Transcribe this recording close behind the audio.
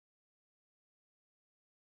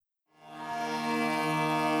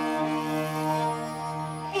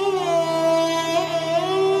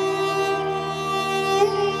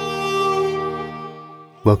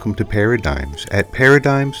Welcome to Paradigms at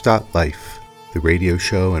paradigms.life, the radio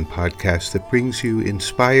show and podcast that brings you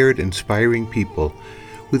inspiring people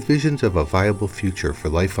with visions of a viable future for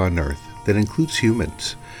life on Earth that includes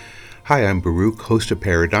humans. Hi, I'm Baruch, host of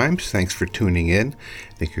Paradigms. Thanks for tuning in.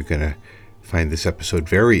 I think you're going to find this episode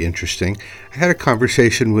very interesting. I had a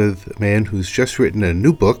conversation with a man who's just written a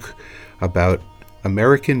new book about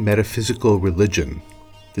American metaphysical religion.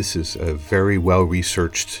 This is a very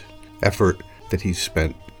well-researched effort that he's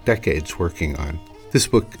spent decades working on. This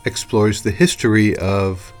book explores the history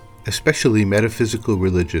of especially metaphysical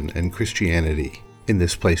religion and Christianity in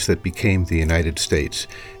this place that became the United States.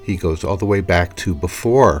 He goes all the way back to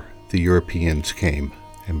before the Europeans came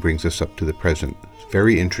and brings us up to the present. It's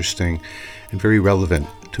very interesting and very relevant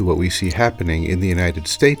to what we see happening in the United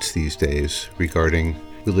States these days regarding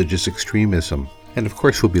religious extremism. And of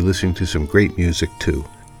course, we'll be listening to some great music too.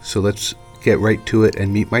 So let's get right to it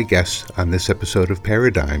and meet my guests on this episode of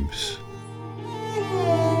Paradigms.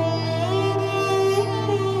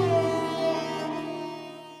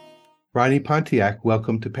 Ronnie Pontiac,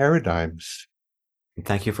 welcome to Paradigms.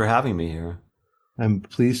 Thank you for having me here. I'm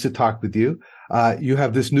pleased to talk with you. You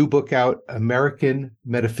have this new book out, American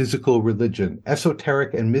Metaphysical Religion,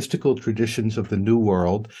 Esoteric and Mystical Traditions of the New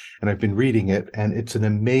World, and I've been reading it, and it's an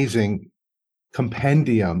amazing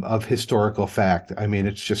compendium of historical fact. I mean,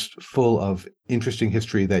 it's just full of interesting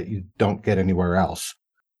history that you don't get anywhere else.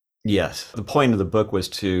 Yes. The point of the book was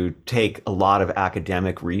to take a lot of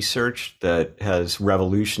academic research that has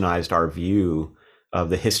revolutionized our view of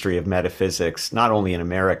the history of metaphysics, not only in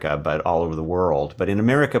America, but all over the world, but in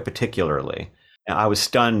America particularly. And I was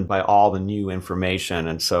stunned by all the new information,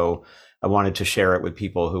 and so I wanted to share it with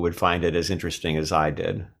people who would find it as interesting as I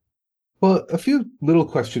did. Well, a few little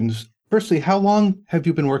questions. Firstly, how long have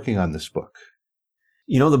you been working on this book?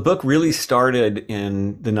 You know, the book really started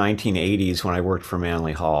in the 1980s when I worked for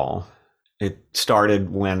Manly Hall. It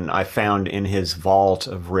started when I found in his vault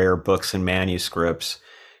of rare books and manuscripts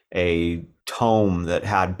a tome that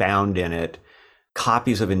had bound in it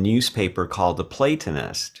copies of a newspaper called The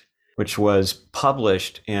Platonist, which was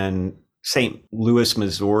published in St. Louis,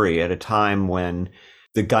 Missouri at a time when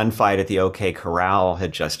the gunfight at the OK Corral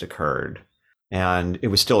had just occurred. And it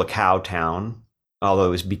was still a cow town, although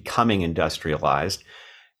it was becoming industrialized.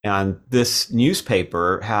 And this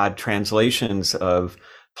newspaper had translations of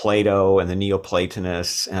Plato and the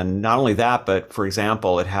Neoplatonists. And not only that, but for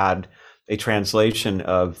example, it had a translation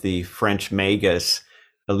of the French magus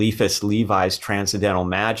Eliphas Levi's Transcendental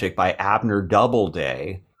Magic by Abner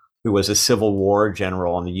Doubleday, who was a Civil War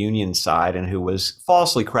general on the Union side and who was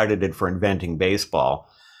falsely credited for inventing baseball.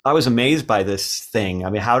 I was amazed by this thing. I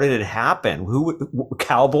mean, how did it happen?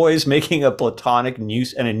 Cowboys making a Platonic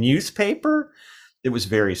news and a newspaper? It was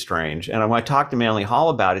very strange. And when I talked to Manly Hall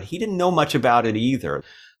about it, he didn't know much about it either.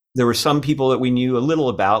 There were some people that we knew a little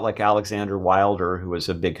about, like Alexander Wilder, who was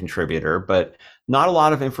a big contributor, but not a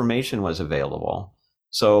lot of information was available.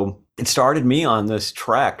 So it started me on this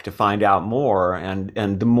trek to find out more. And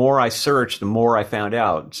the more I searched, the more I found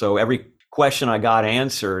out. So every question I got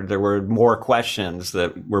answered, there were more questions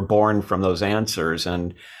that were born from those answers.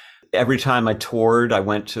 And every time I toured, I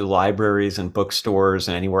went to libraries and bookstores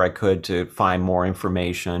and anywhere I could to find more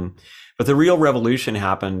information. But the real revolution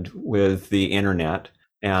happened with the internet.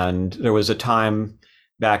 And there was a time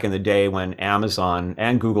back in the day when Amazon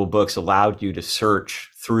and Google Books allowed you to search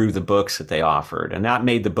through the books that they offered. And that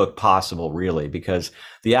made the book possible, really, because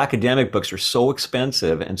the academic books are so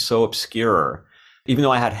expensive and so obscure. Even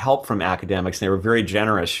though I had help from academics, they were very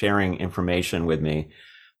generous sharing information with me.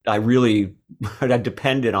 I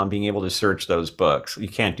depended on being able to search those books. You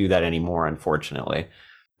can't do that anymore, unfortunately.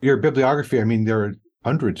 Your bibliography, I mean, there are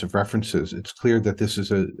hundreds of references. It's clear that this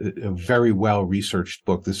is a very well-researched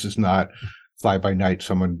book. This is not fly by night,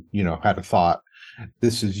 someone, had a thought.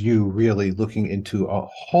 This is you really looking into a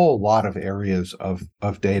whole lot of areas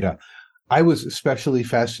of data. I was especially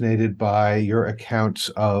fascinated by your accounts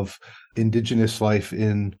of indigenous life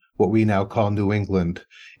in what we now call New England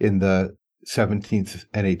in the 17th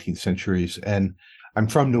and 18th centuries. And I'm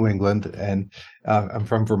from New England, and I'm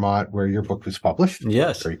from Vermont, where your book was published.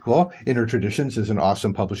 Yes. Very cool. Inner Traditions is an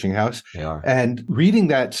awesome publishing house. They are. And reading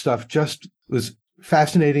that stuff just was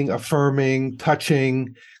fascinating, affirming,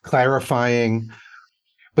 touching, clarifying.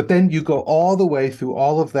 But then you go all the way through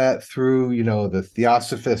all of that through, the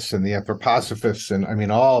Theosophists and the Anthroposophists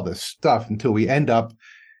and, all this stuff until we end up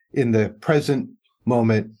in the present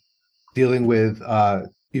moment dealing with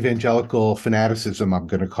evangelical fanaticism, I'm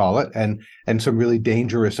going to call it, and some really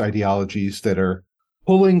dangerous ideologies that are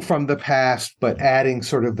pulling from the past, but adding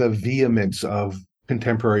sort of the vehemence of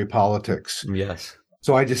contemporary politics. Yes.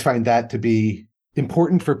 So I just find that to be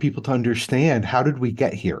important for people to understand, how did we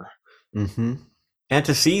get here? Mm-hmm. And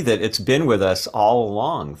to see that it's been with us all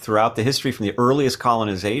along throughout the history from the earliest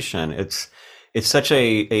colonization. It's such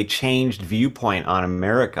a changed viewpoint on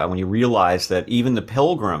America when you realize that even the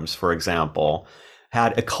Pilgrims, for example,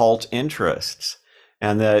 had occult interests,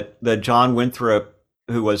 and that John Winthrop,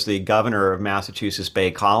 who was the governor of Massachusetts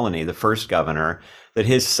Bay Colony, the first governor, that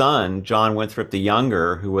his son, John Winthrop the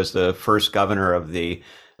Younger, who was the first governor of the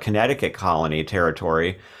Connecticut colony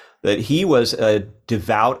territory, that he was a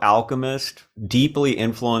devout alchemist, deeply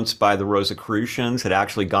influenced by the Rosicrucians, had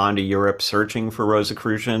actually gone to Europe searching for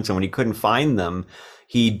Rosicrucians. And when he couldn't find them,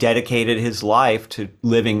 he dedicated his life to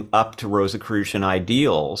living up to Rosicrucian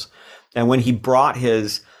ideals. And when he brought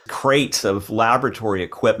his crates of laboratory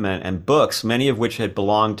equipment and books, many of which had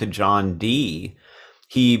belonged to John Dee,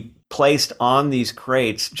 he placed on these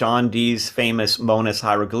crates John Dee's famous Monas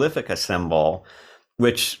Hieroglyphica symbol,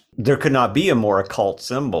 which there could not be a more occult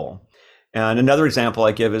symbol. And another example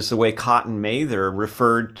I give is the way Cotton Mather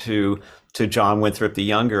referred to John Winthrop the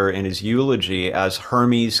Younger in his eulogy as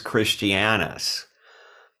Hermes Christianus,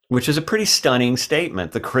 which is a pretty stunning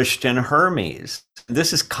statement, the Christian Hermes.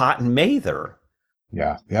 This is Cotton Mather.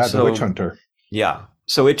 Yeah, the witch hunter. Yeah.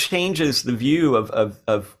 So it changes the view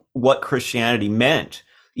of what Christianity meant,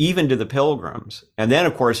 even to the Pilgrims. And then,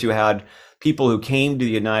 of course, you had people who came to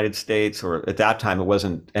the United States, or at that time it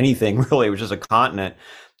wasn't anything really, it was just a continent,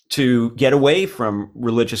 to get away from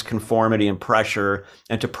religious conformity and pressure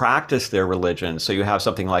and to practice their religion. So you have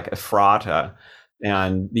something like Ephrata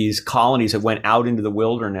and these colonies that went out into the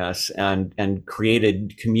wilderness and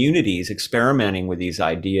created communities experimenting with these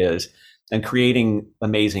ideas and creating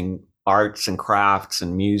amazing arts and crafts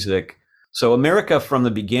and music. So America from the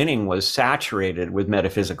beginning was saturated with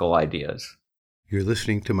metaphysical ideas. You're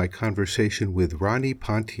listening to my conversation with Ronnie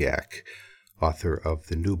Pontiac, author of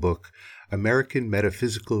the new book, American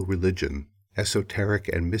Metaphysical Religion, Esoteric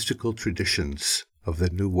and Mystical Traditions of the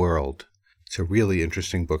New World. It's a really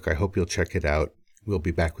interesting book. I hope you'll check it out. We'll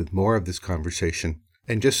be back with more of this conversation.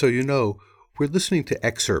 And just so you know, we're listening to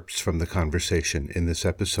excerpts from the conversation in this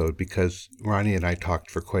episode because Ronnie and I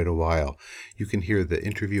talked for quite a while. You can hear the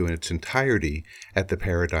interview in its entirety at the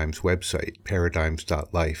Paradigms website,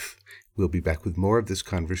 paradigms.life. We'll be back with more of this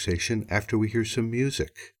conversation after we hear some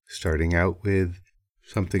music, starting out with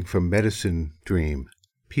something from Medicine Dream,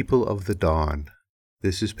 People of the Dawn.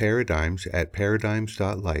 This is Paradigms at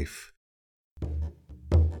paradigms.life.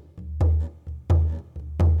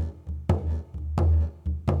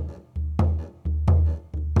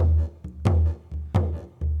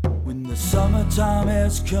 When the summertime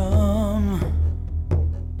has come,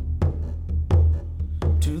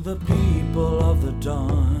 to the people of the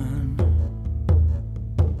dawn,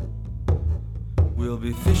 we'll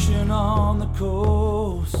be fishing on the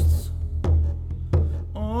coasts,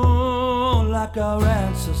 oh, like our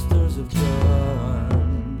ancestors have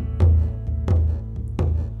done.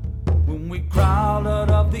 When we crawled out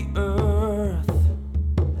of the earth,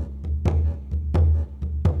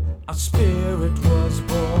 our spirit was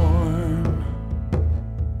born.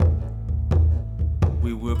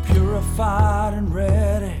 We were purified and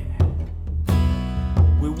ready.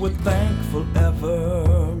 We were thankful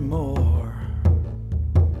evermore.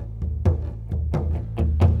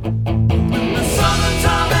 The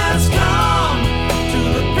summertime has come to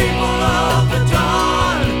the people of the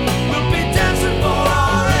dawn. We'll be dancing for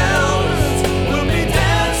our elders. We'll be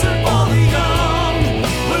dancing for the young.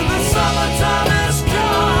 When the summertime has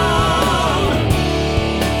come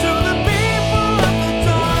to the people of the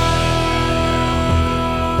dawn.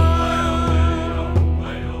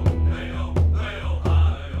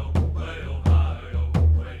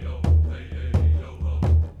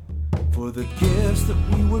 For the gifts that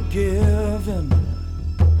we were given,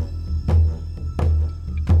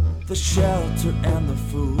 the shelter and the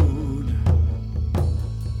food,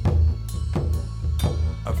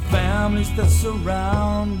 our families that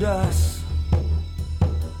surround us,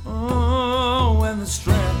 oh, and the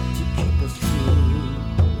strength to keep us true.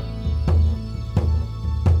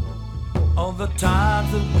 All the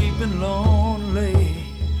times that we've been lonely,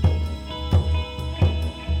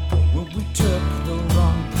 when we took the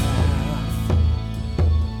wrong path,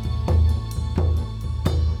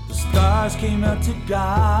 the stars came out to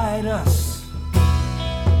guide us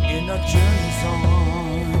in our journeys on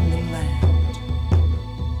the land.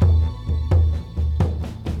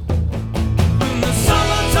 When the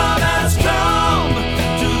summertime has come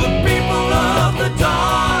to the people of the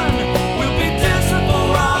dawn, we'll be dancing for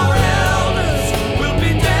our elders. We'll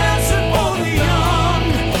be dancing for the young.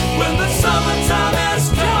 When the summertime has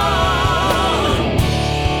come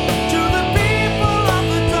to the people of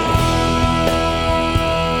the dawn.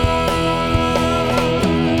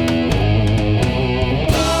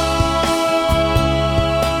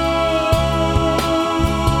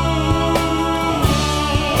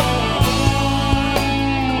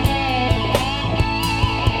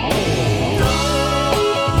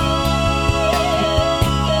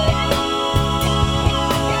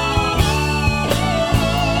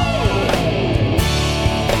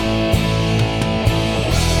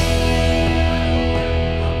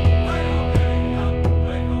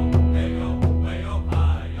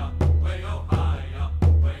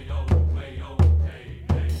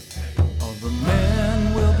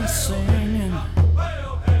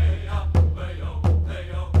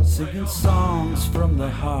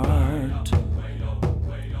 heart,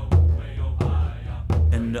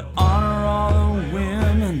 and to honor all the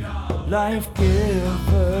women, life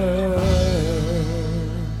givers.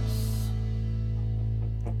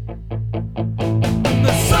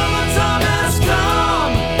 The summertime has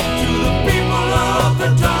come to the people of the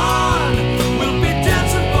dawn. We'll be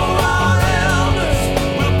dancing for our elders,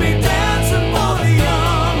 we'll be dancing for the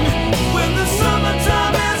young. When the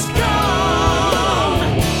summertime has come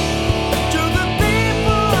to the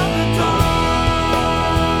people of the dawn,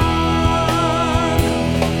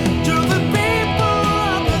 to the people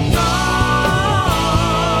of the dawn.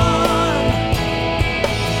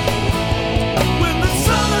 When the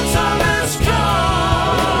summertime has come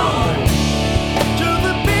to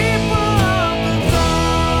the people of the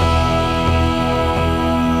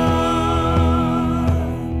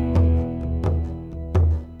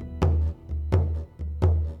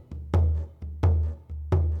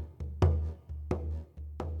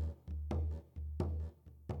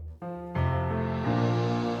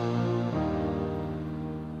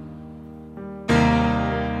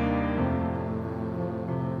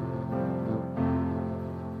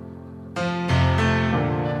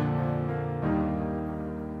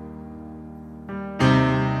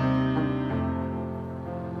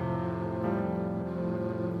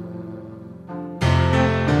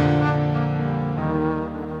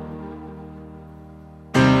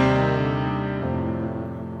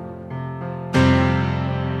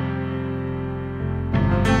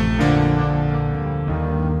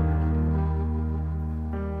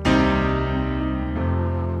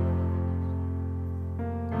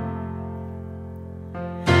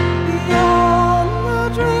beyond the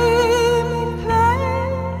dreaming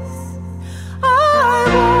place, I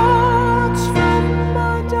watch from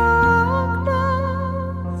my darkness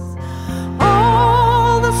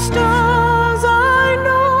all the stars I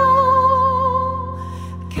know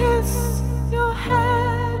kiss your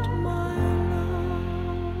head, my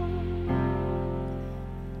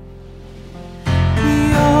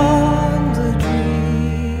love. Beyond the dreaming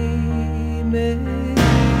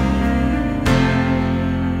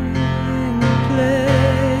place.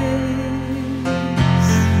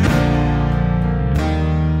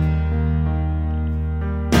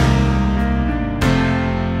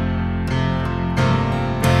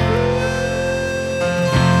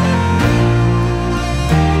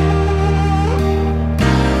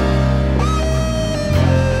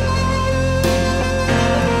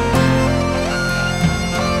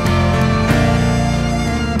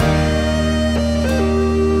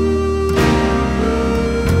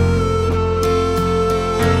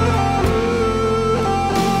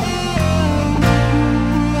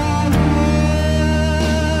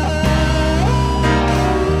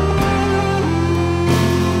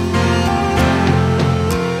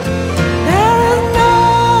 There is no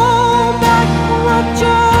backward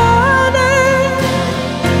journey,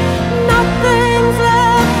 nothing's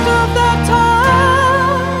left of that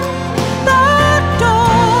time. That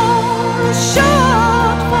door is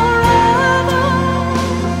shut forever.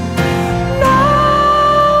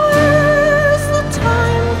 Now is the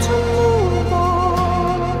time to move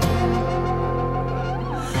on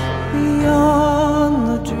beyond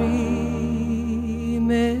the dreaming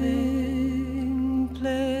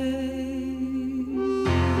place.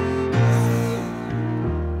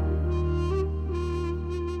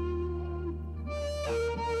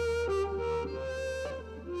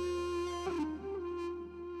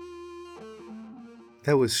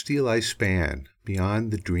 That was Steel Eye Span,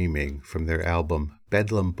 Beyond the Dreaming, from their album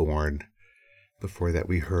Bedlam Born. Before that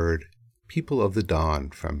we heard People of the Dawn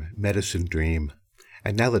from Medicine Dream.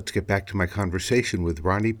 And now let's get back to my conversation with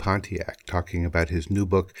Ronnie Pontiac, talking about his new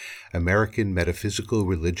book, American Metaphysical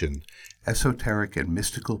Religion, Esoteric and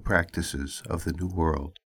Mystical Practices of the New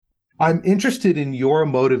World. I'm interested in your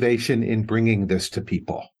motivation in bringing this to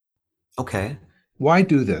people. Okay. Why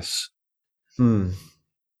do this? An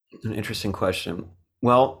interesting question.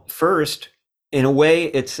 Well, first, in a way,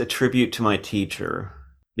 it's a tribute to my teacher,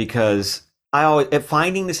 because at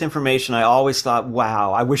finding this information, I always thought,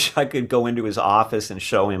 wow, I wish I could go into his office and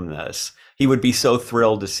show him this. He would be so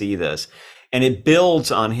thrilled to see this. And it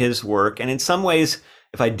builds on his work. And in some ways,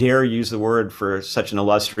 if I dare use the word for such an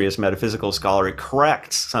illustrious metaphysical scholar, it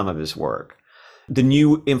corrects some of his work. The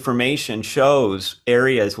new information shows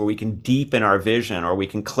areas where we can deepen our vision or we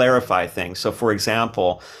can clarify things. So, for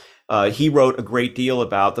example, he wrote a great deal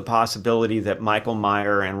about the possibility that Michael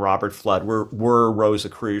Meyer and Robert Flood were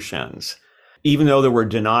Rosicrucians. Even though there were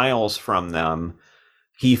denials from them,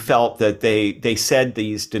 he felt that they said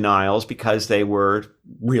these denials because they were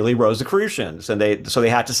really Rosicrucians, and so they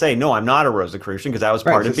had to say, no, I'm not a Rosicrucian, because that was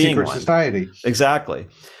part of being secret one. Society. Exactly.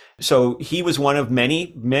 So he was one of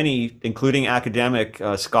many, including academic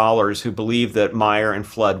scholars, who believed that Meyer and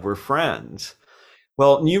Flood were friends.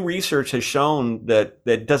 Well, new research has shown that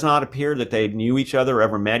it does not appear that they knew each other or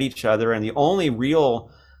ever met each other, and the only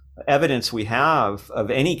real evidence we have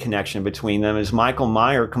of any connection between them is Michael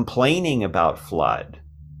Meyer complaining about Flood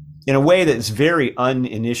in a way that is very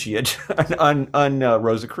uninitiate,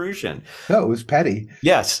 Rosicrucian. No, it was petty.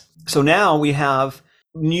 Yes. So now we have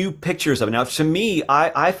new pictures of it. Now, to me,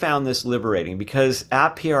 I found this liberating, because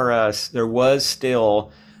at PRS, there was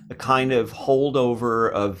still a kind of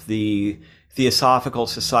holdover of the Theosophical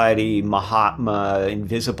Society, Mahatma,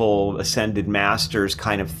 invisible ascended masters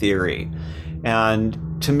kind of theory.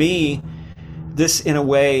 And to me, this in a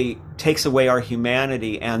way takes away our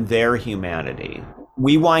humanity and their humanity.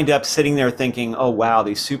 We wind up sitting there thinking, oh, wow,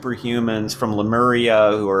 these superhumans from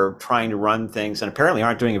Lemuria who are trying to run things, and apparently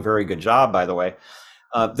aren't doing a very good job, by the way,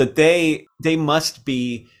 that they must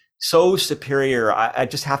be so superior. I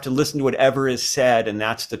just have to listen to whatever is said, and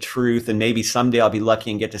that's the truth, and maybe someday I'll be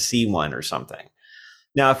lucky and get to see one or something.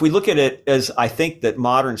 Now, if we look at it as I think that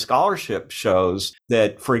modern scholarship shows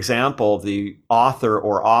that, for example, the author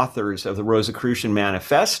or authors of the Rosicrucian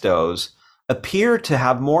manifestos appear to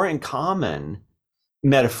have more in common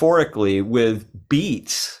metaphorically with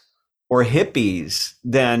beats or hippies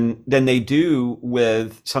than they do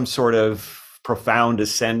with some sort of profound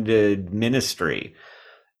ascended ministry.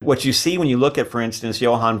 What you see when you look at, for instance,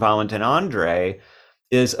 Johann Valentin André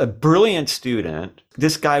is a brilliant student.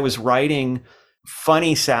 This guy was writing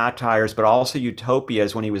funny satires, but also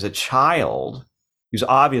utopias when he was a child. He was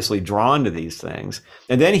obviously drawn to these things.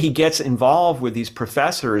 And then he gets involved with these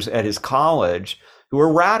professors at his college who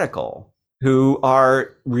are radical, who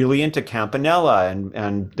are really into Campanella,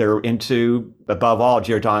 and they're into, above all,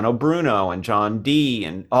 Giordano Bruno and John Dee,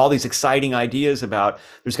 and all these exciting ideas about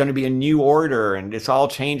there's going to be a new order and it's all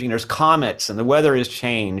changing. There's comets and the weather has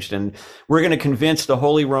changed. And we're going to convince the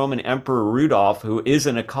Holy Roman Emperor Rudolph, who is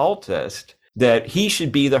an occultist, that he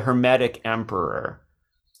should be the Hermetic Emperor.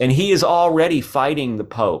 And he is already fighting the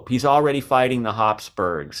Pope. He's already fighting the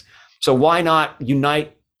Habsburgs. So why not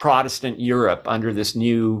unite Protestant Europe under this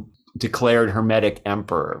new declared Hermetic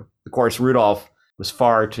Emperor? Of course, Rudolph was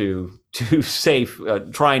far too safe,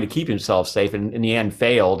 trying to keep himself safe, and in the end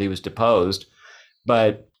failed. He was deposed.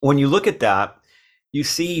 But when you look at that, you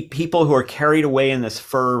see people who are carried away in this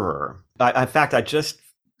fervor. In fact, I just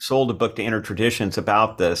sold a book to Intertraditions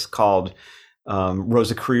about this called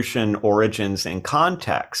Rosicrucian Origins and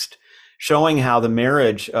Context, showing how the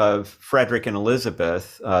marriage of Frederick and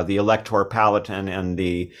Elizabeth, the Elector Palatine and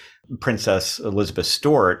the Princess Elizabeth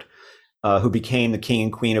Stuart, who became the King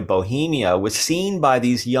and Queen of Bohemia, was seen by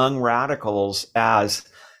these young radicals as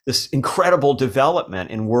this incredible development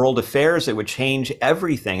in world affairs that would change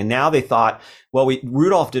everything. And now they thought, well,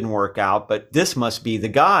 Rudolph didn't work out, but this must be the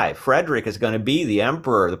guy. Frederick is going to be the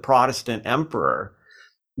emperor, the Protestant emperor.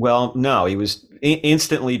 Well, no, he was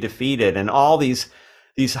instantly defeated. And all these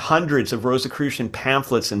hundreds of Rosicrucian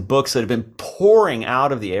pamphlets and books that have been pouring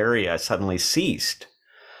out of the area suddenly ceased.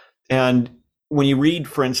 And when you read,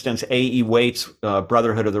 for instance, A.E. Waite's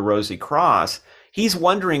Brotherhood of the Rosy Cross, he's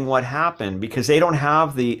wondering what happened, because they don't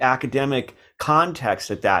have the academic context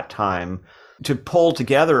at that time to pull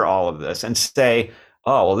together all of this and say,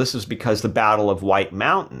 oh, well, this is because the Battle of White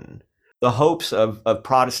Mountain. The hopes of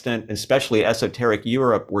Protestant, especially esoteric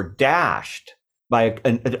Europe, were dashed by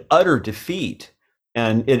an utter defeat.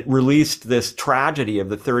 And it released this tragedy of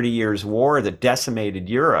the 30 Years' War that decimated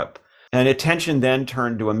Europe. And attention then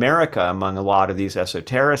turned to America among a lot of these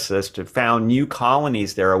esotericists to found new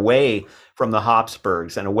colonies there away from the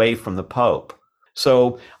Habsburgs and away from the Pope.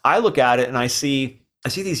 So I look at it and I see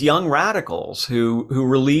these young radicals who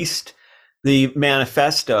released the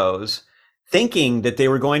manifestos thinking that they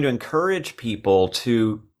were going to encourage people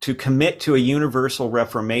to commit to a universal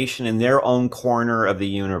reformation in their own corner of the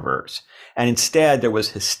universe. And instead, there was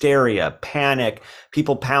hysteria, panic,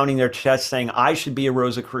 people pounding their chests saying, I should be a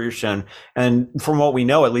Rosicrucian. And from what we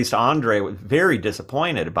know, at least Andre was very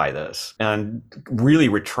disappointed by this and really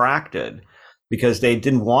retracted, because they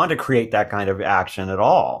didn't want to create that kind of action at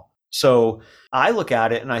all. So I look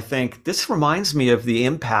at it and I think this reminds me of the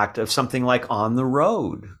impact of something like On the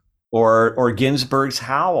Road or Ginsberg's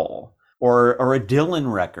Howl or a Dylan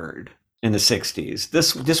record in the 60s.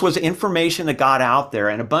 This was information that got out there,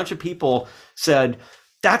 and a bunch of people said,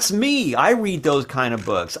 that's me. I read those kind of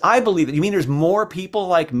books. I believe it. You mean there's more people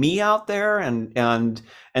like me out there? And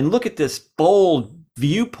look at this bold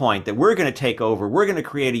viewpoint that we're going to take over, we're going to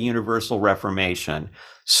create a universal reformation,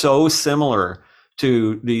 so similar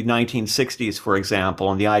to the 1960s, for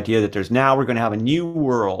example, and the idea that we're going to have a new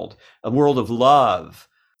world, a world of love,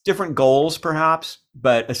 different goals perhaps,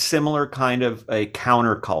 but a similar kind of a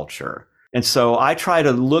counterculture. And so I try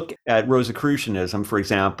to look at Rosicrucianism, for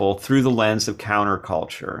example, through the lens of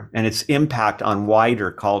counterculture and its impact on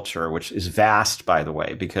wider culture, which is vast, by the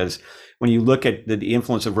way, because when you look at the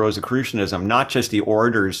influence of Rosicrucianism, not just the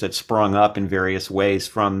orders that sprung up in various ways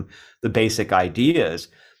from the basic ideas,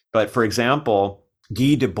 but for example,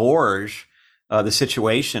 Guy Debord, the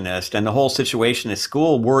Situationist, and the whole Situationist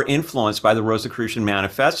school were influenced by the Rosicrucian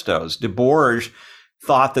manifestos. Debord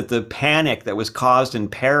thought that the panic that was caused in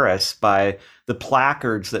Paris by the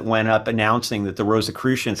placards that went up announcing that the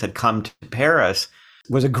Rosicrucians had come to Paris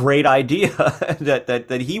was a great idea,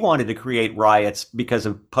 that he wanted to create riots because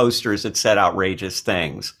of posters that said outrageous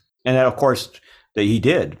things. And that, of course, that he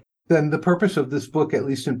did. Then the purpose of this book, at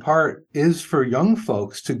least in part, is for young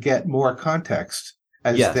folks to get more context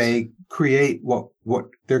as they create what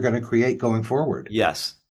they're going to create going forward.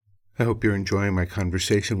 Yes. I hope you're enjoying my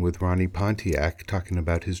conversation with Ronnie Pontiac, talking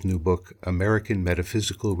about his new book, American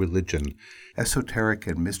Metaphysical Religion, Esoteric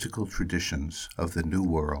and Mystical Traditions of the New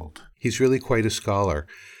World. He's really quite a scholar.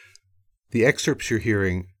 The excerpts you're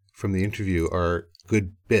hearing from the interview are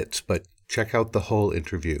good bits, but check out the whole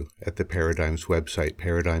interview at the Paradigms website,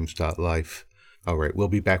 paradigms.life. All right, we'll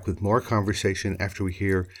be back with more conversation after we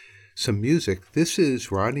hear some music. This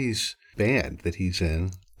is Ronnie's band that he's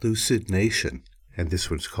in, Lucid Nation. And this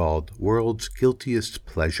one's called World's Guiltiest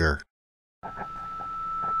Pleasure.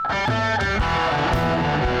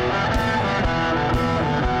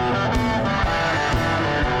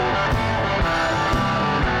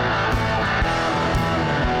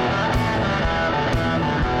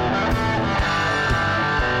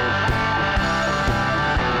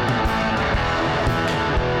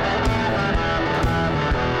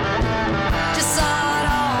 Just saw it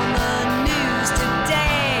on the news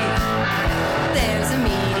today. There's a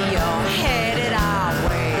meteor headed our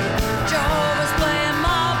way. Jehovah's playing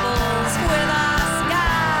marbles with our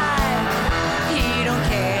sky. He don't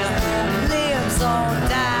care who lives or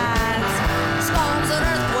dies. Storms and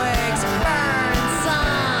earthquakes, burning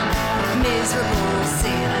sun. Miserable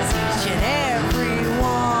sinners, each and every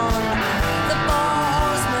one. The four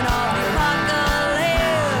horsemen of the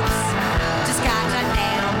apocalypse just got cut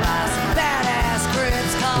down by some badass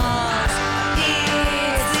grips, 'cause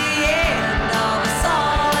it's the end of us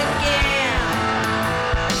all again.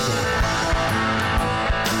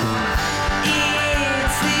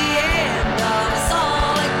 It's the end of us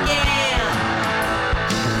all again.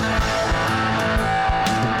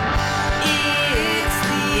 It's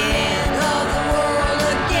the end of the world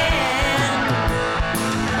again.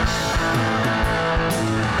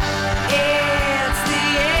 It's the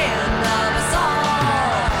end of us all.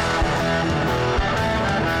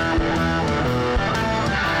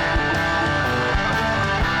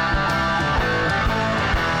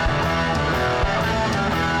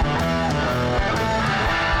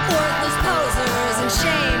 Worthless posers and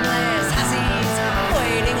shameless hussies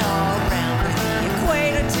waiting all around for the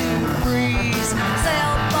equator to freeze.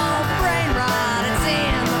 Cell phone brain rot, it's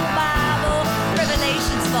in the Bible.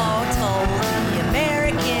 Revelations foretold the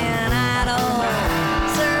American Idol.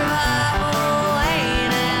 Survival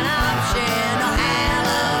ain't an option. No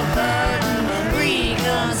Halliburton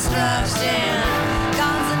reconstruction.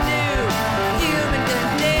 Guns a new human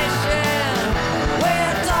condition.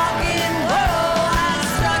 We're talking worldwide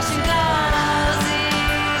destruction, 'cause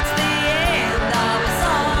it's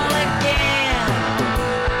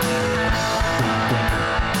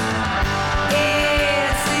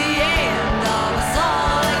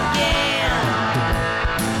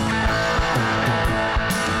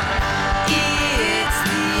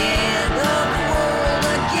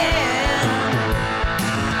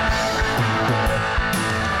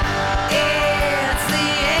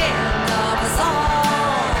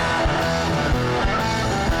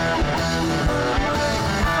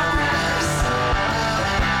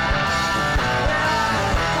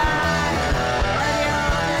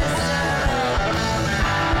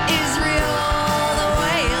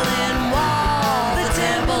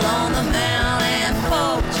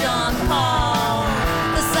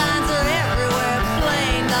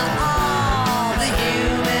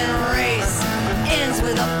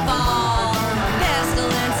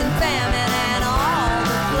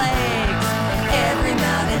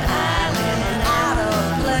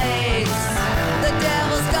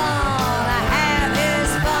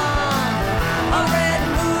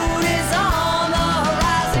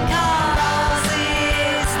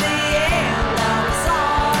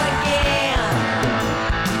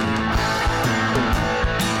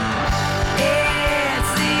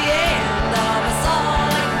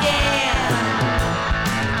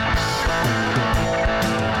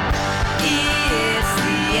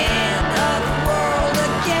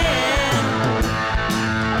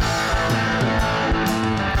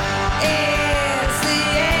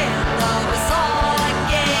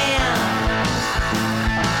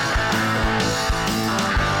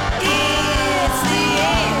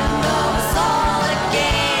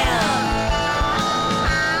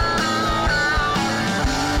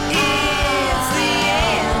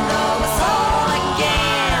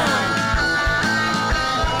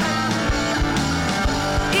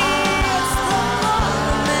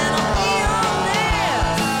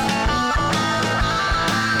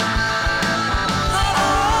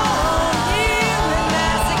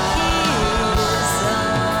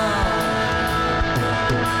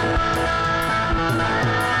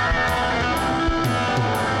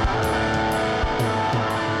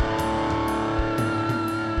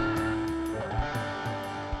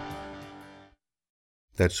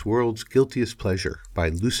That's World's Guiltiest Pleasure by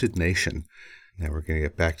Lucid Nation. Now we're going to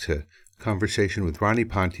get back to conversation with Ronnie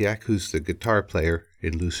Pontiac, who's the guitar player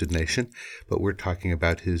in Lucid Nation, but we're talking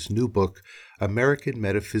about his new book, American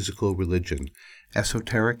Metaphysical Religion,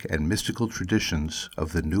 Esoteric and Mystical Traditions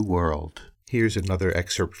of the New World. Here's another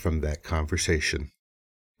excerpt from that conversation.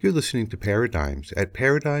 You're listening to Paradigms at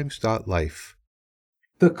paradigms.life.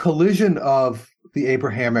 The collision of the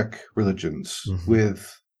Abrahamic religions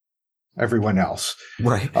with everyone else,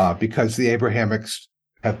 Right. Because the Abrahamics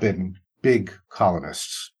have been big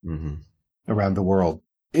colonists around the world.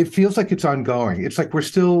 It feels like it's ongoing. It's like we're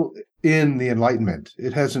still in the Enlightenment.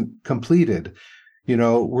 It hasn't completed.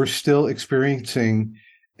 We're still experiencing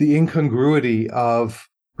the incongruity of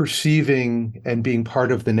perceiving and being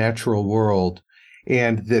part of the natural world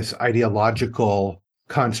and this ideological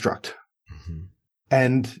construct.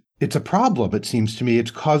 And it's a problem, it seems to me.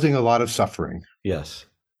 It's causing a lot of suffering. Yes,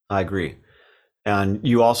 I agree. And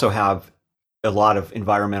you also have a lot of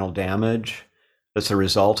environmental damage that's a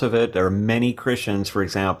result of it. There are many Christians, for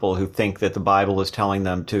example, who think that the Bible is telling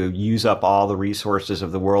them to use up all the resources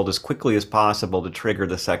of the world as quickly as possible to trigger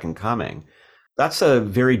the second coming. That's a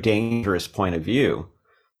very dangerous point of view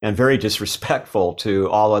and very disrespectful to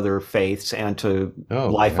all other faiths and to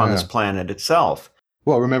life on this planet itself.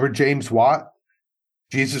 Well, remember James Watt?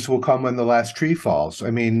 Jesus will come when the last tree falls.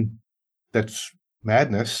 I mean, that's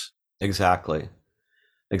madness. Exactly.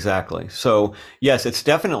 So, yes, it's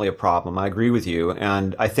definitely a problem. I agree with you.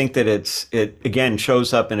 And I think that it again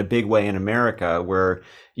shows up in a big way in America, where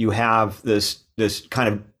you have this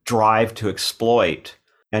kind of drive to exploit,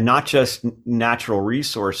 and not just natural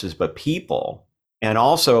resources, but people, and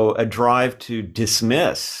also a drive to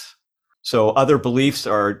dismiss. So other beliefs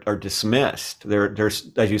are dismissed. They're,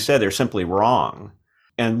 as you said, they're simply wrong.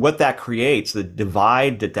 And what that creates, the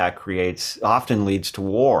divide that creates, often leads to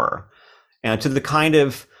war, and to the kind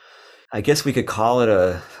of, I guess we could call it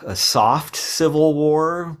a soft civil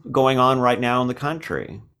war going on right now in the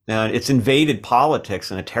country. And it's invaded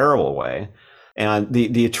politics in a terrible way. And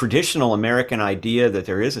the traditional American idea that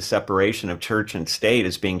there is a separation of church and state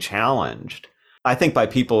is being challenged, I think, by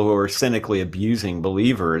people who are cynically abusing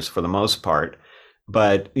believers for the most part.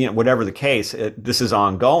 But, whatever the case, this is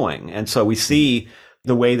ongoing. And so we see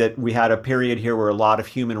the way that we had a period here where a lot of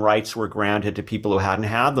human rights were granted to people who hadn't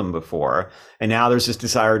had them before. And now there's this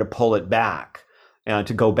desire to pull it back and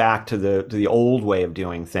to go back to the old way of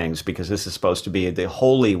doing things, because this is supposed to be the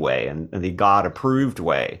holy way and the God-approved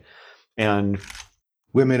way. And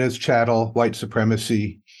women as chattel, white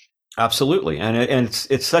supremacy. Absolutely. And it's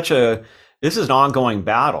this is an ongoing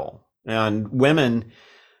battle. And women,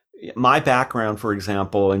 my background, for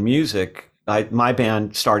example, in music, my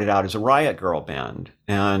band started out as a Riot Girl band.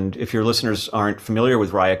 And if your listeners aren't familiar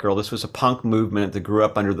with Riot Girl, this was a punk movement that grew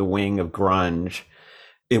up under the wing of grunge.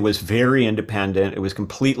 It was very independent. It was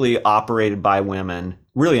completely operated by women.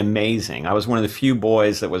 Really amazing. I was one of the few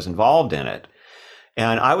boys that was involved in it.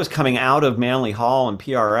 And I was coming out of Manly Hall and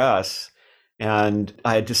PRS, and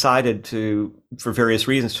I had decided for various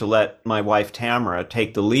reasons, to let my wife Tamara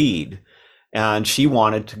take the lead. And she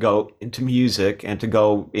wanted to go into music and to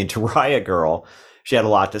go into Riot Girl. She had a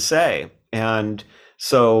lot to say. And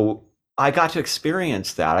so I got to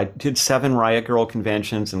experience that. I did 7 Riot Girl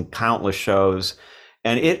conventions and countless shows.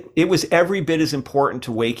 And it was every bit as important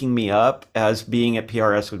to waking me up as being at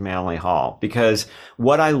PRS with Manly Hall. Because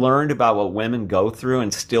what I learned about what women go through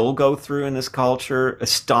and still go through in this culture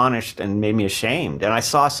astonished and made me ashamed. And I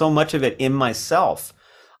saw so much of it in myself.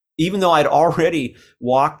 Even though I'd already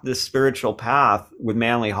walked this spiritual path with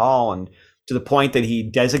Manly Hall, and to the point that he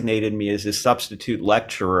designated me as his substitute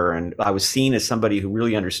lecturer, and I was seen as somebody who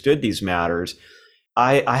really understood these matters,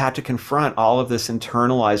 I had to confront all of this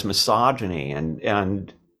internalized misogyny,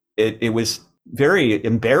 and it was very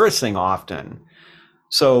embarrassing often.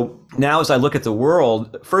 So now as I look at the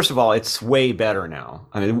world, first of all, it's way better now.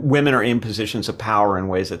 I mean, women are in positions of power in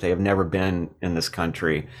ways that they have never been in this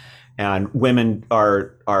country. And women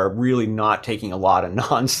are really not taking a lot of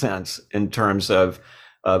nonsense in terms of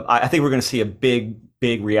I think we're going to see a big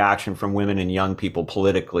reaction from women and young people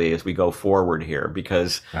politically as we go forward here,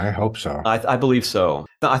 because I hope so. I believe so.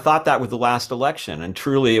 I thought that with the last election, and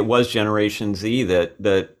truly it was Generation Z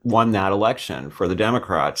that won that election for the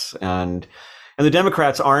Democrats. And the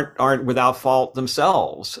Democrats aren't without fault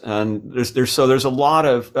themselves. And there's a lot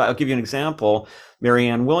of, I'll give you an example.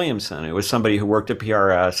 Marianne Williamson, who was somebody who worked at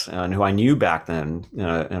PRS and who I knew back then in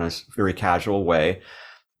a very casual way.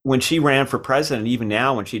 When she ran for president, even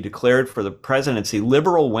now when she declared for the presidency,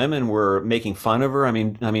 liberal women were making fun of her. I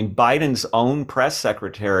mean, Biden's own press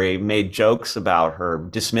secretary made jokes about her,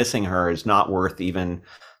 dismissing her as not worth even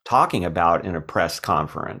talking about in a press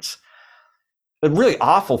conference. A really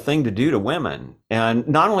awful thing to do to women. And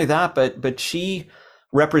not only that, but she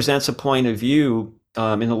represents a point of view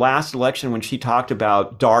in the last election when she talked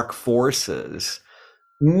about dark forces.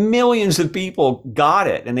 Millions of people got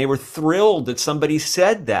it, and they were thrilled that somebody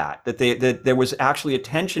said that there was actually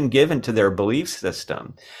attention given to their belief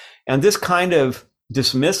system. And this kind of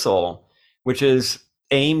dismissal, which is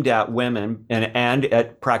aimed at women and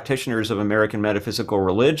at practitioners of American metaphysical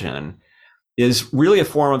religion, is really a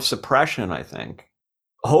form of suppression, I think.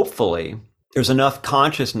 Hopefully, there's enough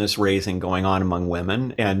consciousness raising going on among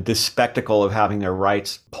women, and this spectacle of having their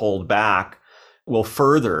rights pulled back will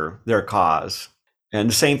further their cause. And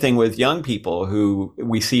the same thing with young people who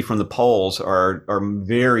we see from the polls are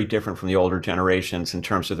very different from the older generations in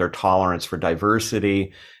terms of their tolerance for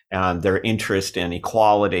diversity and their interest in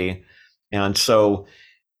equality. And so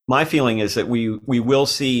my feeling is that we will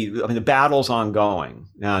see, the battle's ongoing,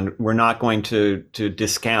 and we're not going to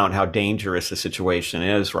discount how dangerous the situation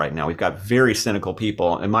is right now. We've got very cynical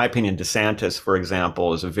people. In my opinion, DeSantis, for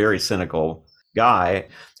example, is a very cynical guy,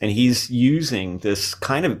 and he's using this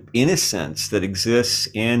kind of innocence that exists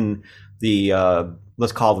in the,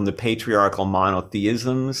 let's call them the patriarchal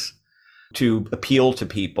monotheisms, to appeal to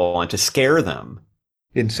people and to scare them.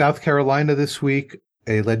 In South Carolina this week,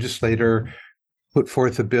 a legislator put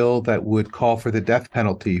forth a bill that would call for the death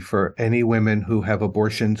penalty for any women who have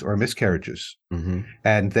abortions or miscarriages. Mm-hmm.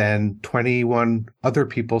 And then 21 other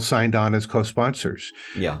people signed on as co-sponsors.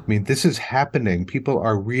 Yeah. I mean, this is happening. People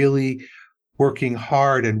are really working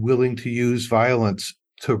hard and willing to use violence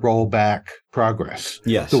to roll back progress.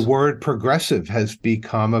 Yes. The word progressive has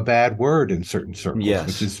become a bad word in certain circles, yes.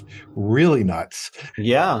 which is really nuts.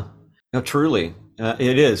 Yeah, no, truly.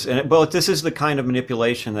 It is. But this is the kind of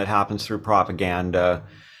manipulation that happens through propaganda.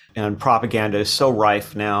 And propaganda is so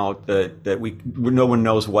rife now that no one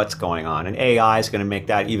knows what's going on. And AI is going to make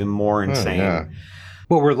that even more insane. Oh, yeah.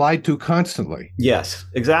 Well, we're lied to constantly. Yes,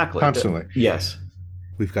 exactly. Constantly. Yes.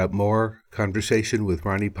 We've got more conversation with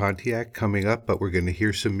Ronnie Pontiac coming up, but we're going to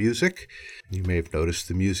hear some music. You may have noticed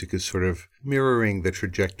the music is sort of mirroring the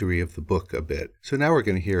trajectory of the book a bit. So now we're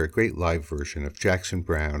going to hear a great live version of Jackson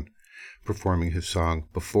Browne performing his song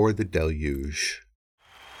Before the Deluge.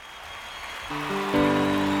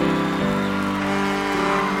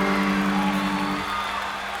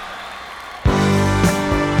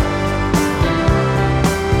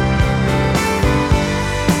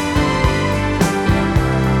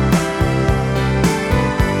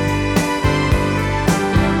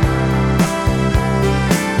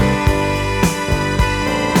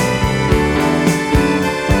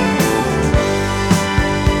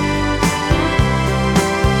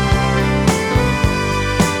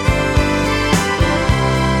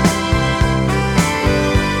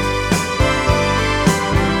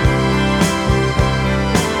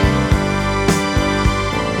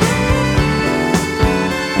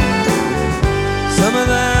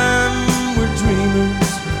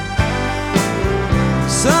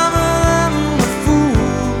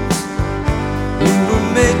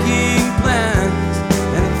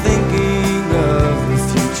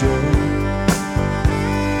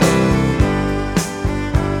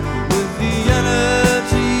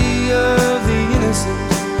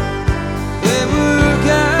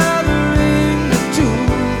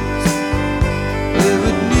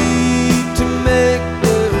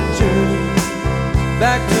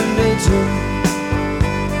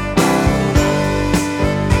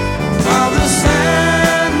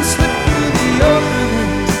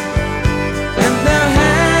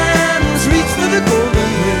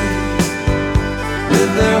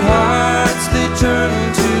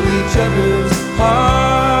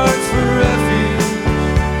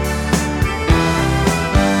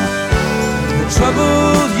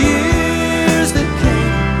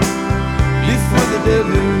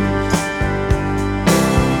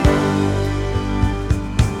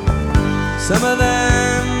 Some of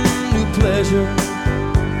them knew pleasure,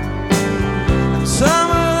 and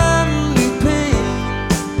some of them knew pain,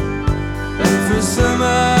 and for some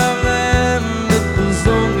of them it was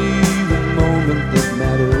only the moment that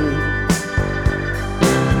mattered.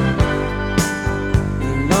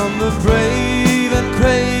 And on the brave and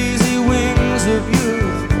crazy wings of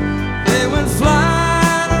youth, they went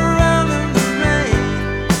flying around in the rain,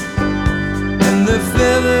 and their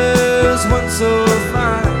feathers once so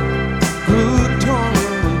fine grew torn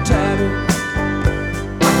and tattered.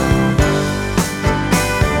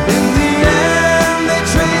 In the end, they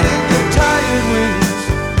traded their tired wings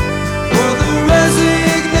for the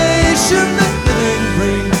resignation that living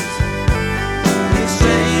brings. They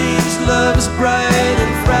exchanged love's bright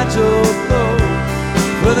and fragile glow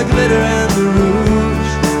for for the glitter and the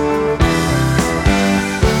rouge.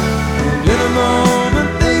 And in a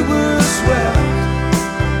moment they were swept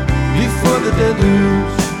before the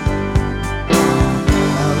deluge.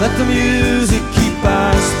 Now let the music keep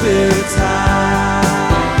our spirits high.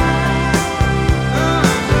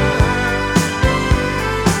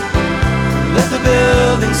 Let the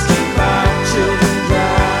buildings keep our children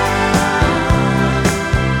dry.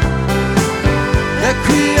 Let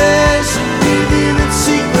creation reveal its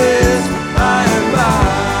secrets by and by.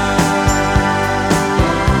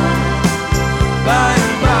 By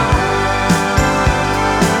and by.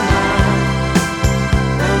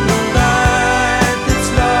 And the light that's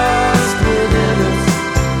lost within us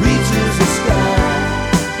reaches the sky.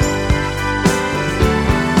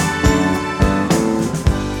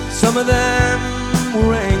 Some of them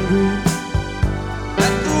were angry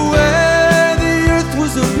at the way the earth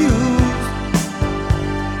was abused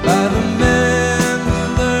by the men who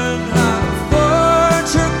learned how to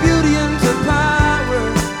forge her beauty into power.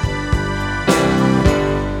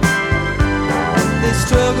 They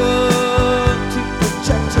struggled to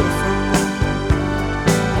protect her from them,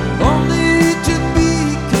 only to be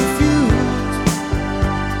confused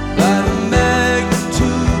by the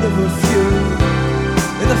magnitude of her fury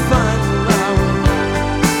in the final hour.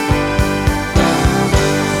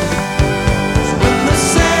 So when the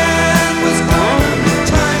sand was gone, the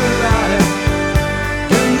time arrived,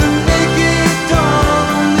 and the naked dawn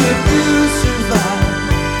only a few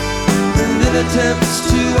survived. And in attempts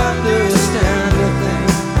to understand a thing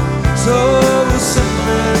so simple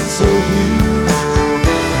and so huge,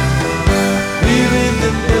 leaving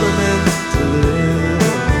an element to live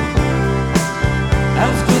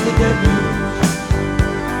after the deluge.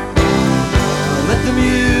 Let the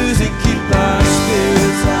music keep our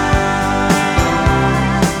spirits high.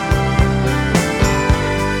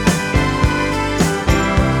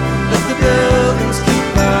 Let the buildings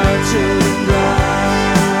keep our children dry.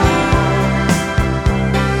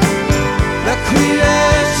 Let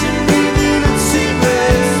creation reveal its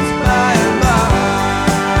secrets by and by.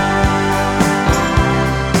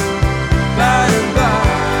 By and by.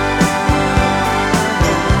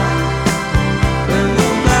 When the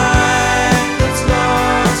light that's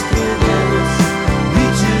lost within us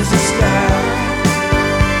reaches the sky.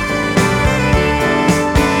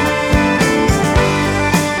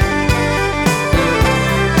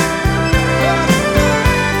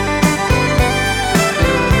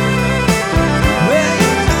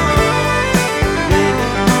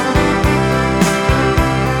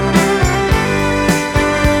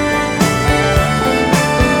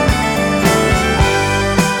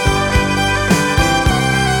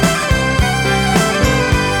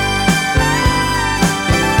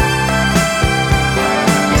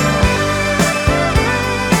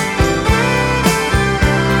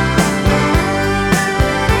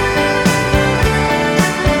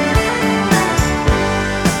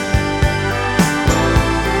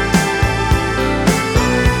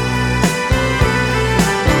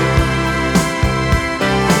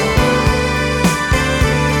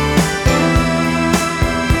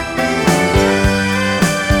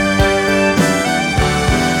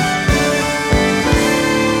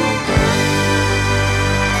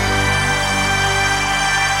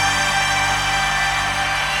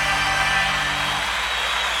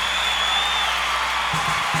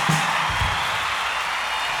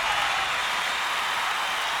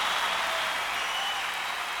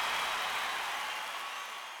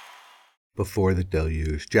 Before the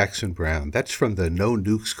Deluge, Jackson Browne. That's from the No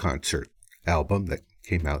Nukes Concert album that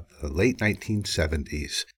came out in the late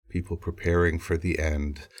 1970s. People preparing for the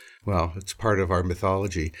end. Well, it's part of our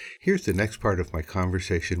mythology. Here's the next part of my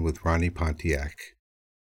conversation with Ronnie Pontiac.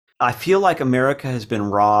 I feel like America has been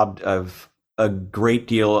robbed of a great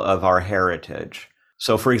deal of our heritage.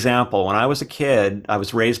 So, for example, when I was a kid, I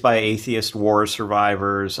was raised by atheist war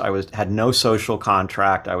survivors. Had no social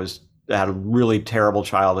contract. I had a really terrible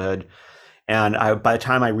childhood. And by the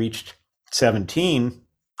time I reached 17,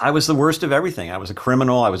 I was the worst of everything. I was a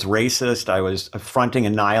criminal. I was racist. I was fronting a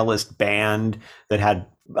nihilist band that had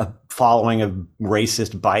a following of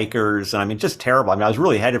racist bikers. I mean, just terrible. I mean, I was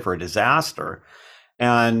really headed for a disaster.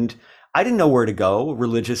 And I didn't know where to go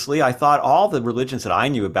religiously. I thought all the religions that I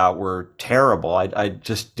knew about were terrible. I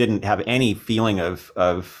just didn't have any feeling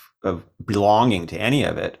of belonging to any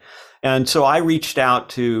of it. And so I reached out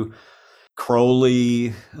to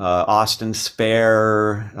Crowley, Austin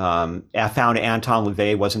Spare. I found Anton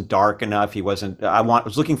LaVey wasn't dark enough. I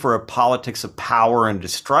was looking for a politics of power and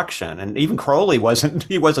destruction. And even Crowley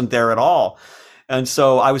wasn't there at all. And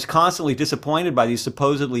so I was constantly disappointed by these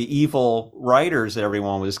supposedly evil writers that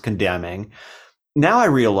everyone was condemning. now I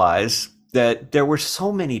realize that there were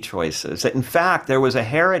so many choices, that in fact, there was a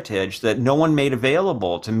heritage that no one made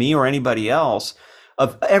available to me or anybody else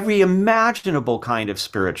of every imaginable kind of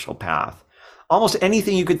spiritual path. Almost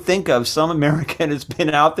anything you could think of, some American has been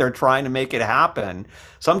out there trying to make it happen,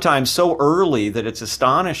 sometimes so early that it's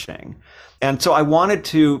astonishing. And so I wanted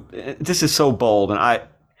to, this is so bold, and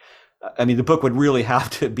I mean, the book would really have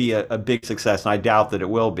to be a big success, and I doubt that it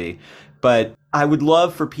will be. But I would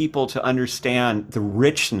love for people to understand the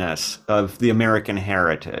richness of the American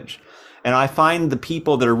heritage. And I find the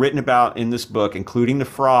people that are written about in this book, including the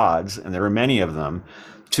frauds, and there are many of them,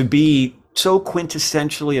 to be so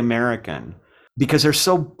quintessentially American because they're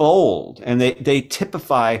so bold, and they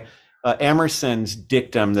typify Emerson's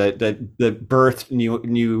dictum that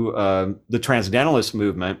birthed the Transcendentalist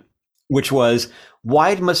movement, which was,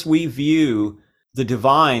 why must we view the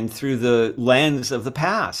divine through the lens of the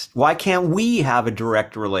past? Why can't we have a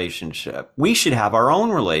direct relationship? We should have our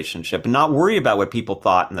own relationship and not worry about what people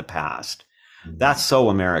thought in the past. That's so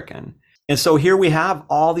American. And so here we have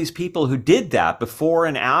all these people who did that before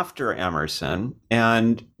and after Emerson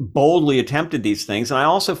and boldly attempted these things. And I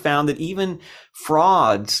also found that even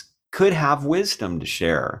frauds could have wisdom to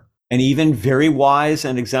share. And even very wise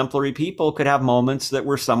and exemplary people could have moments that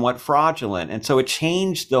were somewhat fraudulent. And so it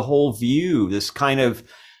changed the whole view, this kind of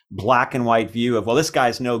black and white view of, well, this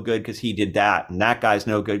guy's no good because he did that, and that guy's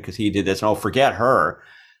no good because he did this. Oh, forget her.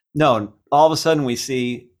 No, all of a sudden we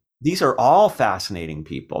see these are all fascinating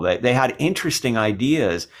people. They had interesting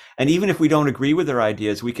ideas. And even if we don't agree with their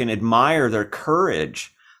ideas, we can admire their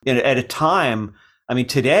courage. And at a time, I mean,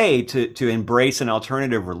 today to embrace an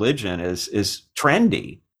alternative religion is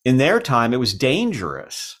trendy. In their time, it was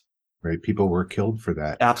dangerous. Right. People were killed for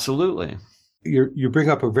that. Absolutely. You bring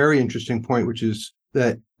up a very interesting point, which is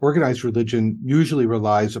that organized religion usually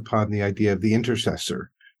relies upon the idea of the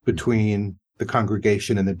intercessor between the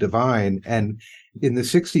congregation and the divine. And in the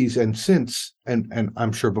 60s and since, and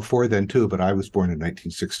I'm sure before then too, but I was born in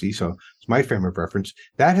 1960, so it's my frame of reference,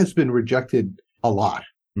 that has been rejected a lot,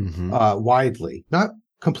 widely. Not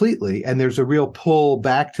completely, and there's a real pull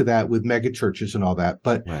back to that with megachurches and all that.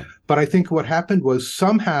 But I think what happened was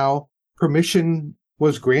somehow permission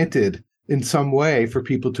was granted in some way for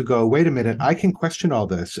people to go, wait a minute, I can question all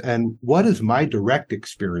this, and what is my direct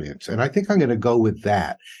experience? And I think I'm going to go with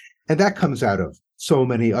that. And that comes out of so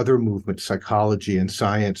many other movements, psychology and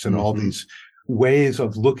science, and all these ways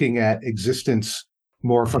of looking at existence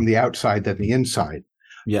more from the outside than the inside.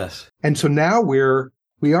 Yes. And so now we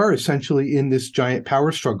are essentially in this giant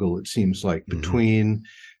power struggle, it seems like, between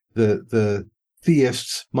the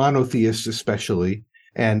theists, monotheists especially,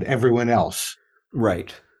 and everyone else.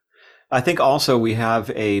 Right. I think also we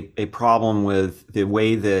have a problem with the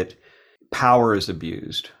way that power is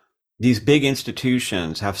abused. These big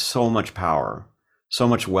institutions have so much power, so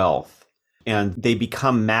much wealth, and they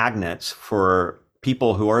become magnets for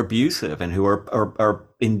people who are abusive and who are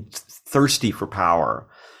thirsty for power.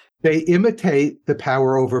 They imitate the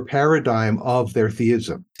power over paradigm of their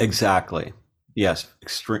theism. Exactly. Yes,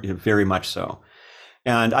 very much so.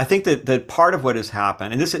 And I think that part of what has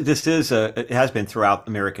happened, and this is it has been throughout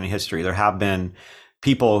American history, there have been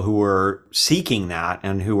people who were seeking that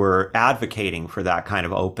and who were advocating for that kind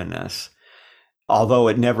of openness, although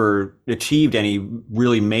it never achieved any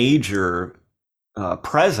really major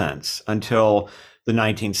presence until the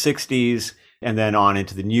 1960s and then on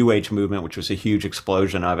into the New Age movement, which was a huge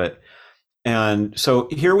explosion of it. And so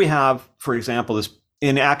here we have, for example, this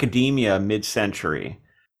in academia mid-century,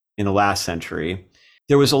 in the last century,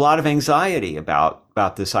 there was a lot of anxiety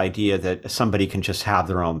about this idea that somebody can just have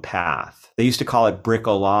their own path. They used to call it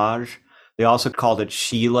bricolage. They also called it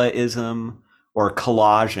Sheilaism or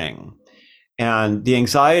collaging. And the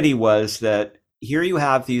anxiety was that here you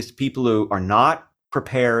have these people who are not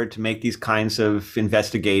prepared to make these kinds of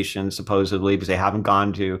investigations, supposedly, because they haven't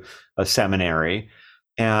gone to a seminary.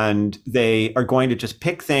 And they are going to just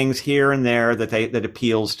pick things here and there that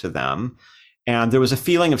appeals to them. And there was a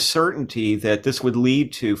feeling of certainty that this would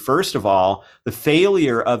lead to, first of all, the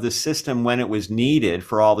failure of the system when it was needed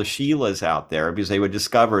for all the Sheilas out there, because they would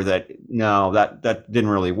discover that, no, that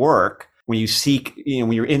didn't really work. When you seek,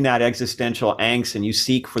 when you're in that existential angst and you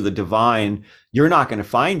seek for the divine, you're not going to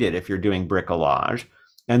find it if you're doing bricolage.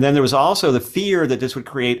 And then there was also the fear that this would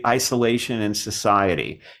create isolation in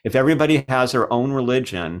society. If everybody has their own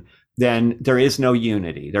religion, then there is no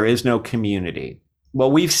unity, there is no community.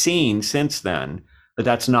 Well, we've seen since then that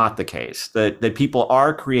that's not the case, that people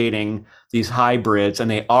are creating these hybrids and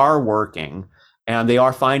they are working and they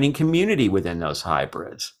are finding community within those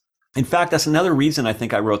hybrids. In fact, that's another reason I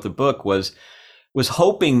think I wrote the book was was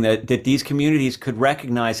hoping that these communities could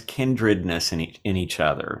recognize kindredness in each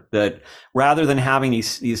other, that rather than having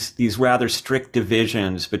these rather strict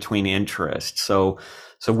divisions between interests. So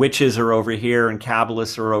witches are over here and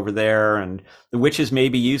Kabbalists are over there, and the witches may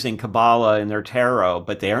be using Kabbalah in their tarot,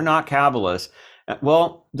 but they are not Kabbalists.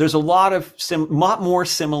 Well, there's a lot more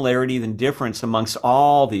similarity than difference amongst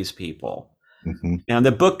all these people. Mm-hmm. And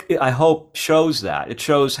the book, I hope, shows that. It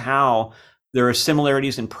shows how there are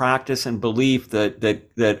similarities in practice and belief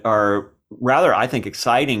that are rather, I think,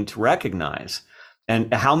 exciting to recognize,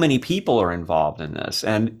 and how many people are involved in this.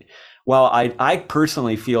 And while I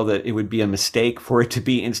personally feel that it would be a mistake for it to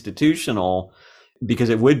be institutional, because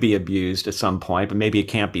it would be abused at some point, but maybe it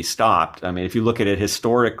can't be stopped. I mean, if you look at it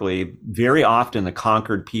historically, very often the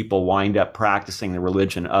conquered people wind up practicing the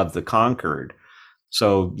religion of the conquered.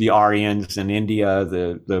 So the Aryans in India,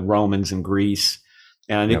 the Romans in Greece,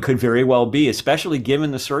 and it could very well be, especially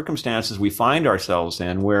given the circumstances we find ourselves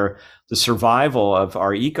in, where the survival of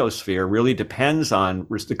our ecosphere really depends on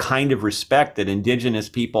the kind of respect that indigenous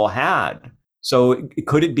people had. So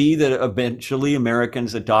could it be that eventually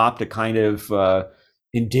Americans adopt a kind of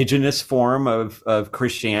indigenous form of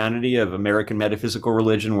Christianity, of American metaphysical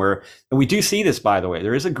religion, and we do see this, by the way,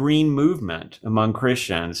 there is a green movement among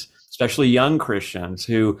Christians, especially young Christians,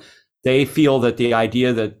 who they feel that the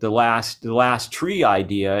idea that the last tree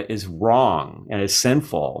idea is wrong and is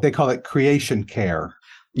sinful. They call it creation care.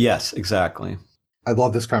 Yes, exactly. I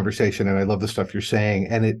love this conversation, and I love the stuff you're saying,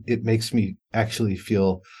 and it makes me actually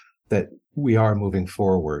feel that we are moving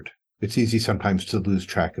forward. It's easy sometimes to lose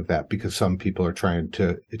track of that because some people are trying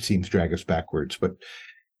to, it seems, drag us backwards. But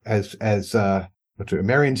as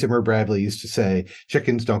Marion Zimmer Bradley used to say,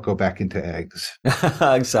 chickens don't go back into eggs.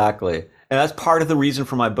 Exactly. And that's part of the reason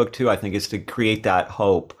for my book, too, I think, is to create that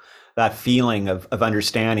hope, that feeling of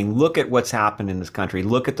understanding. Look at what's happened in this country.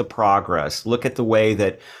 Look at the progress. Look at the way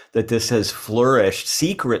that this has flourished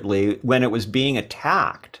secretly when it was being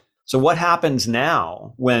attacked. So what happens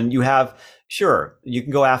now when you have, sure, you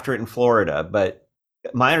can go after it in Florida, but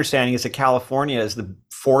my understanding is that California is the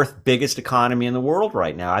fourth biggest economy in the world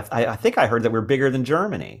right now. I think I heard that we're bigger than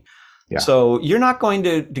Germany. Yeah. So you're not going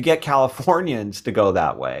to get Californians to go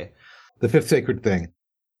that way. The Fifth Sacred Thing.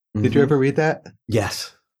 Mm-hmm. Did you ever read that?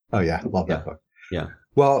 Yes. Oh, yeah. Love that book. Yeah.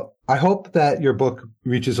 Well, I hope that your book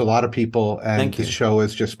reaches a lot of people, and the show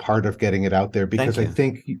is just part of getting it out there, because I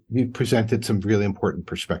think you presented some really important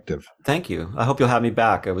perspective. Thank you. I hope you'll have me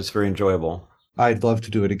back. It was very enjoyable. I'd love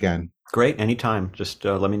to do it again. Great. Anytime. Just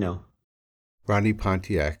let me know. Ronnie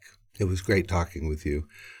Pontiac, it was great talking with you.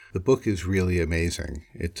 The book is really amazing.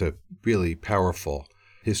 It's a really powerful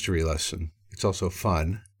history lesson. It's also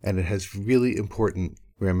fun, and it has really important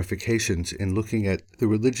ramifications in looking at the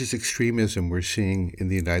religious extremism we're seeing in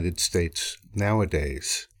the United States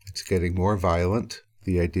nowadays. It's getting more violent.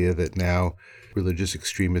 The idea that now religious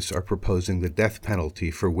extremists are proposing the death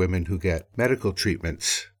penalty for women who get medical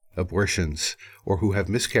treatments, abortions, or who have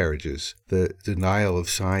miscarriages, the denial of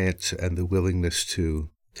science and the willingness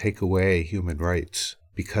to take away human rights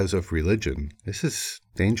because of religion. This is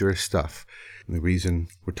dangerous stuff. And the reason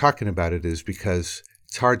we're talking about it is because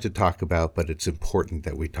it's hard to talk about, but it's important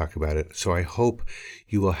that we talk about it. So I hope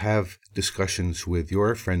you will have discussions with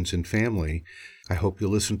your friends and family. I hope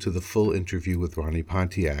you'll listen to the full interview with Ronnie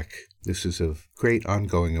Pontiac. This is of great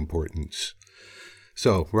ongoing importance.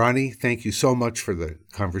 So, Ronnie, thank you so much for the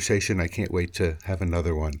conversation. I can't wait to have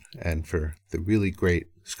another one, and for the really great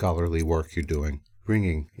scholarly work you're doing,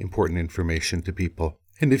 bringing important information to people.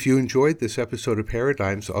 And if you enjoyed this episode of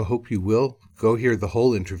Paradigms, I hope you will go hear the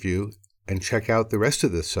whole interview and check out the rest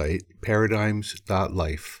of the site,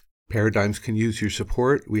 paradigms.life. Paradigms can use your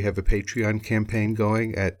support. We have a Patreon campaign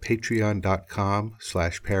going at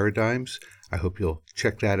patreon.com/paradigms. I hope you'll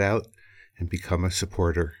check that out and become a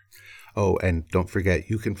supporter. Oh, and don't forget,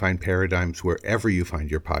 you can find Paradigms wherever you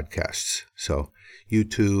find your podcasts. So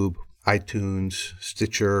YouTube, iTunes,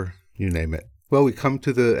 Stitcher, you name it. Well, we come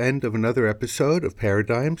to the end of another episode of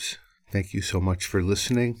Paradigms. Thank you so much for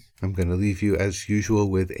listening. I'm going to leave you, as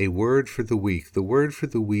usual, with a word for the week. The word for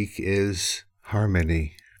the week is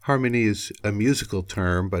harmony. Harmony is a musical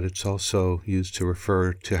term, but it's also used to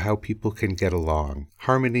refer to how people can get along.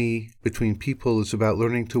 Harmony between people is about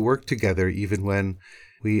learning to work together even when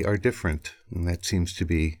we are different, and that seems to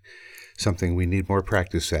be something we need more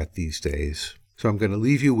practice at these days. So I'm going to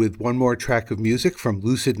leave you with one more track of music from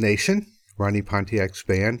Lucid Nation, Ronnie Pontiac's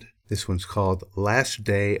band. This one's called Last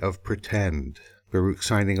Day of Pretend. Baruch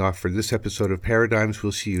signing off for this episode of Paradigms.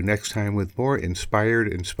 We'll see you next time with more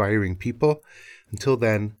inspiring people. Until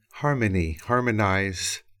then, harmony,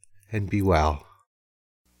 harmonize, and be well.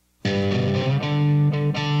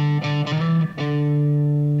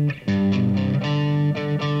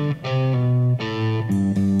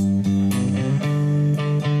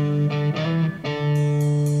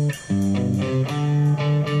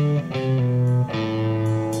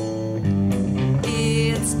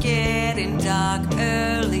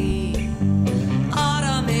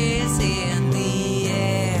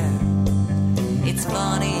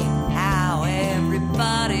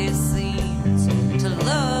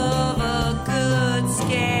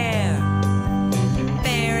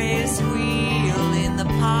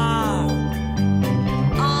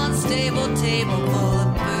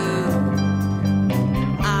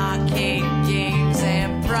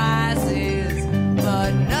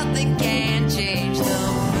 but nothing can change the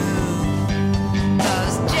mood.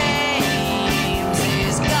 'Cause James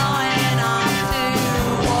is going off to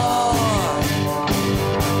war,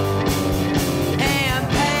 and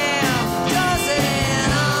Pam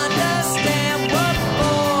doesn't understand what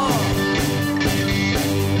for,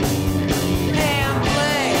 and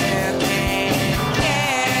Blair can't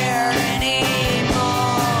care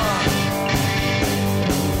anymore,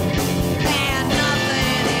 and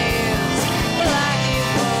nothing is like it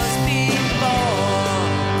was before.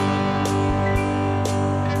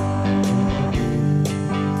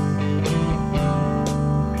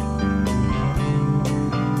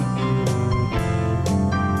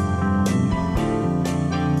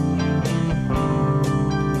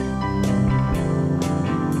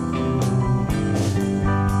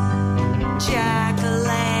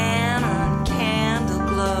 Jack-o'-lantern, candle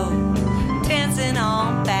glow, dancing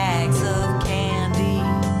on bags of candy,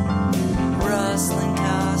 rustling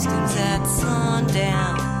costumes at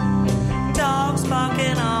sundown, dogs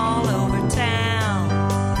barking all over town.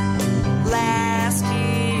 Last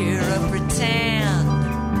year of pretend,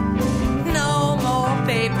 no more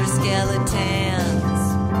paper skeletons,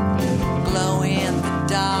 glow in the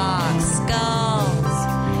dark skulls,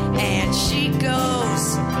 and she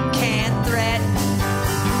goes, can't threaten.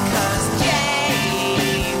 'Cause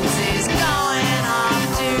James is going off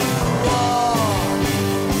to war,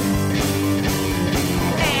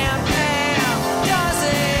 and Pam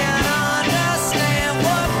doesn't understand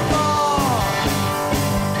what for,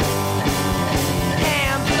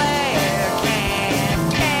 and Blair can't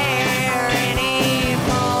care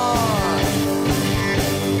anymore,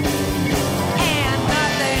 and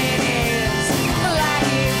nothing is like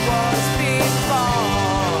it was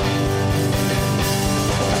before.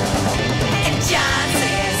 And John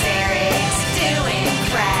says Eric's doing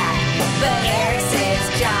crack, but Eric says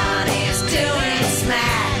John is doing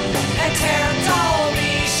smack. And Tara told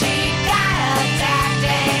me she got attacked,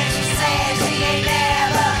 and she says she ain't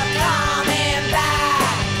never coming back.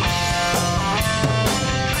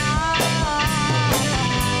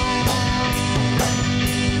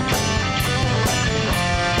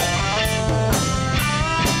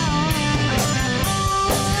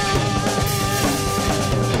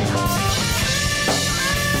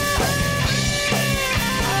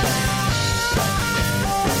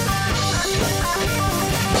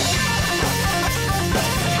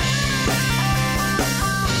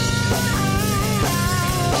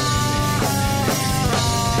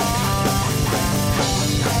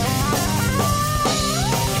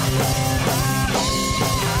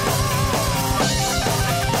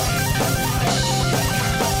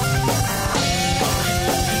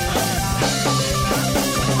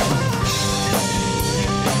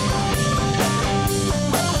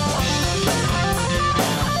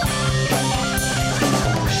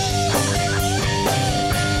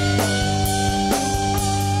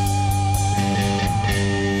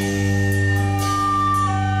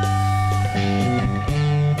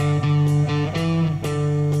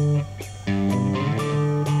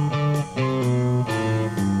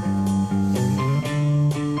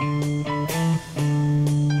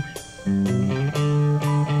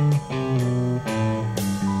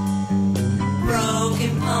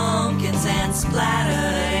 Broken pumpkins and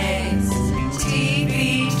splattered eggs,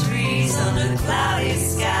 teepee trees under cloudy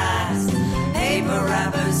skies, paper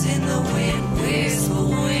wrappers in the wind, whisper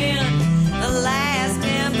wind, the last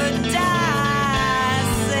ember dies,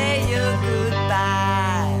 say your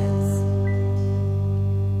goodbyes.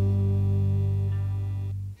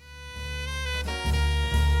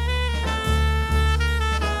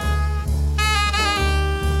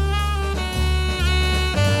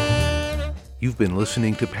 You've been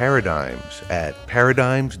listening to Paradigms at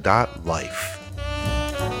paradigms.life.